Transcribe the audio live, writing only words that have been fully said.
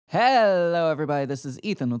Hello everybody, this is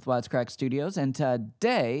Ethan with WiseCrack Studios, and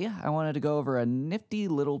today I wanted to go over a nifty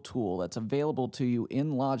little tool that's available to you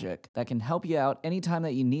in Logic that can help you out anytime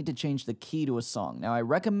that you need to change the key to a song. Now I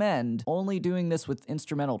recommend only doing this with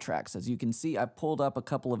instrumental tracks. As you can see, I've pulled up a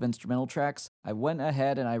couple of instrumental tracks. I went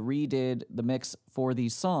ahead and I redid the mix for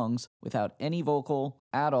these songs without any vocal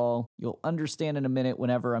at all. You'll understand in a minute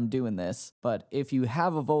whenever I'm doing this, but if you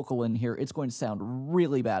have a vocal in here, it's going to sound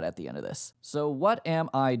really bad at the end of this. So what am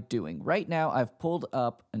I doing? Right now, I've pulled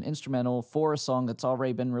up an instrumental for a song that's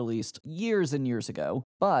already been released years and years ago,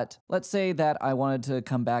 but let's say that I wanted to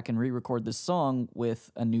come back and re-record this song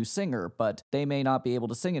with a new singer, but they may not be able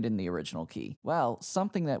to sing it in the original key. Well,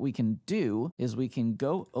 something that we can do is we can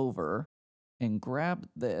go over and grab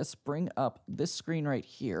this, bring up this screen right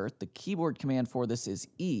here. The keyboard command for this is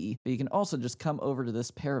E, but you can also just come over to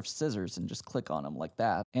this pair of scissors and just click on them like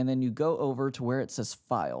that. And then you go over to where it says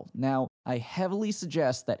File. Now, I heavily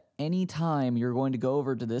suggest that anytime you're going to go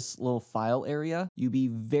over to this little file area, you be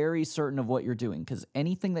very certain of what you're doing, because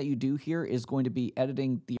anything that you do here is going to be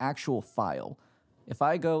editing the actual file. If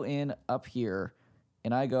I go in up here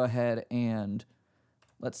and I go ahead and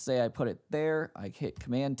let's say I put it there, I hit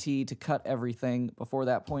Command T to cut everything before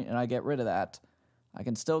that point and I get rid of that, I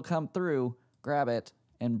can still come through, grab it,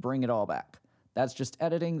 and bring it all back. That's just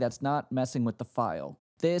editing, that's not messing with the file.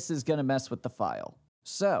 This is gonna mess with the file.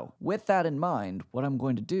 So, with that in mind, what I'm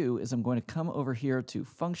going to do is I'm going to come over here to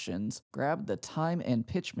Functions, grab the Time and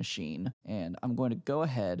Pitch Machine, and I'm going to go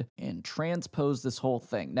ahead and transpose this whole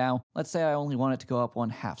thing. Now, let's say I only want it to go up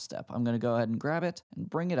 1/2 step. I'm going to go ahead and grab it and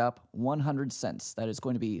bring it up 100 cents. That is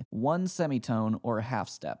going to be 1 semitone or a 1/2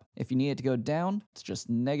 step. If you need it to go down, it's just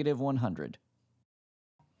 -100.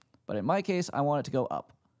 But in my case, I want it to go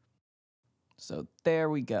up. So there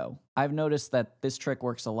we go. I've noticed that this trick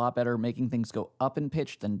works a lot better making things go up in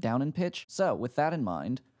pitch than down in pitch. So with that in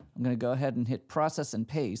mind, I'm going to go ahead and hit Process and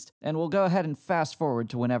Paste, and we'll go ahead and fast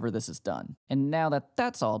forward to whenever this is done. And now that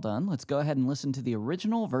that's all done, let's go ahead and listen to the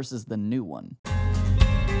original versus the new one.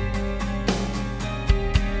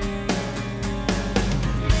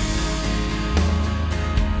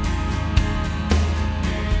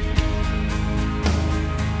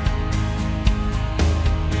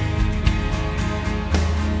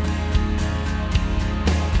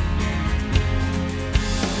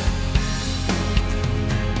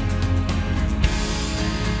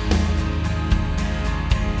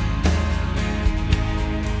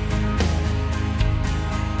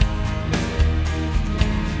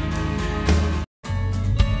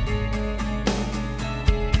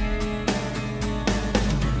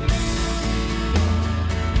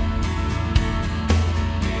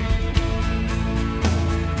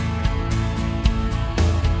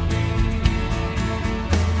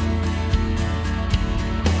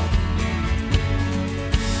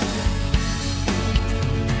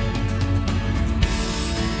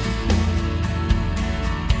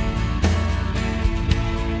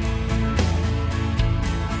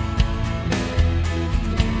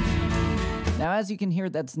 Now, as you can hear,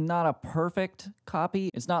 that's not a perfect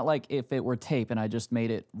copy. It's not like if it were tape and I just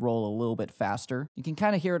made it roll a little bit faster. You can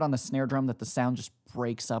kind of hear it on the snare drum that the sound just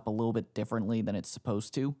breaks up a little bit differently than it's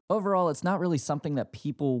supposed to. Overall, it's not really something that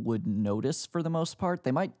people would notice for the most part.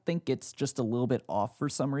 They might think it's just a little bit off for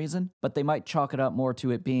some reason, but they might chalk it up more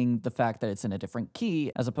to it being the fact that it's in a different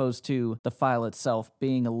key as opposed to the file itself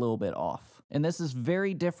being a little bit off. And this is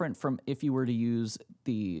very different from if you were to use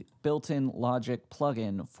the built-in Logic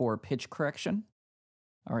plugin for pitch correction.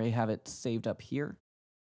 I already have it saved up here.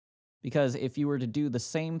 Because if you were to do the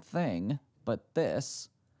same thing, but this,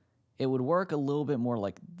 it would work a little bit more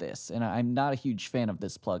like this. And I'm not a huge fan of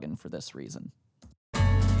this plugin for this reason.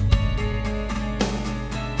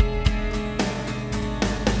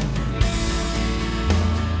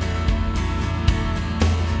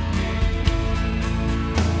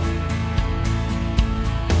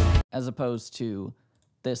 As opposed to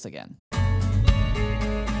this again.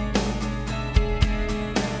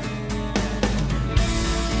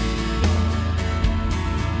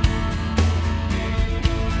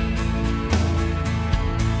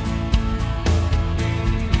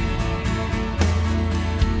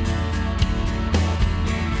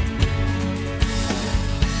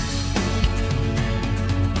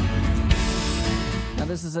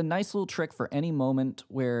 This is a nice little trick for any moment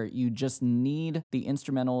where you just need the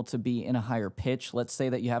instrumental to be in a higher pitch. Let's say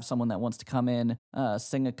that you have someone that wants to come in,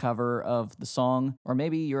 sing a cover of the song, or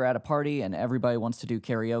maybe you're at a party and everybody wants to do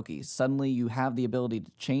karaoke. Suddenly you have the ability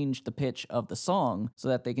to change the pitch of the song so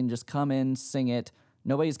that they can just come in, sing it,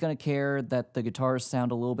 Nobody's going to care that the guitars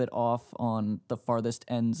sound a little bit off on the farthest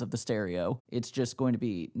ends of the stereo. It's just going to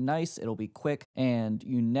be nice, it'll be quick, and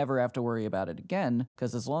you never have to worry about it again,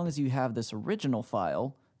 because as long as you have this original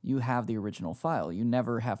file, you have the original file. You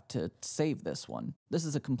never have to save this one. This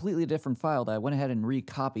is a completely different file that I went ahead and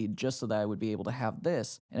recopied just so that I would be able to have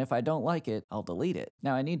this, and if I don't like it, I'll delete it.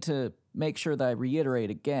 Now I need to make sure that I reiterate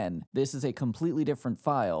again, this is a completely different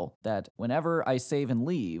file that whenever I save and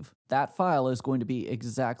leave, that file is going to be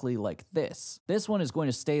exactly like this. This one is going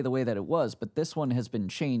to stay the way that it was, but this one has been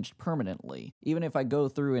changed permanently. Even if I go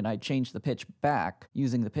through and I change the pitch back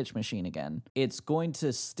using the pitch machine again, it's going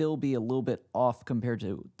to still be a little bit off compared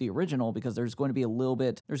to the original because there's going to be a little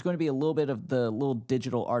bit of the little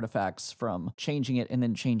digital artifacts from changing it and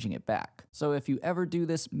then changing it back. So if you ever do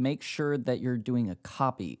this, make sure that you're doing a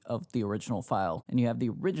copy of the original file and you have the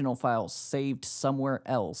original file saved somewhere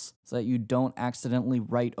else so that you don't accidentally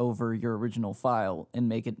write over your original file and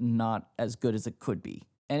make it not as good as it could be.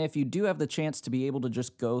 And if you do have the chance to be able to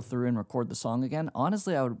just go through and record the song again,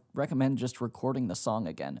 honestly, I would recommend just recording the song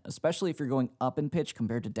again, especially if you're going up in pitch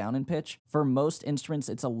compared to down in pitch. For most instruments,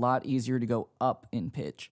 it's a lot easier to go up in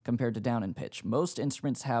pitch compared to down in pitch. Most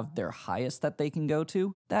instruments have their highest that they can go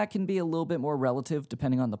to. That can be a little bit more relative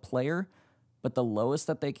depending on the player, but the lowest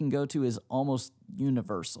that they can go to is almost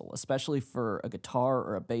universal, especially for a guitar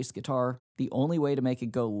or a bass guitar. The only way to make it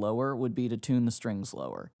go lower would be to tune the strings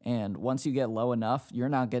lower. And once you get low enough, you're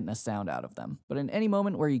not getting a sound out of them. But in any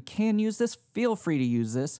moment where you can use this, feel free to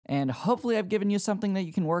use this. And hopefully I've given you something that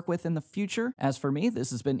you can work with in the future. As for me,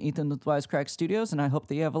 this has been Ethan with WiseCrack Studios, and I hope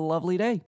that you have a lovely day.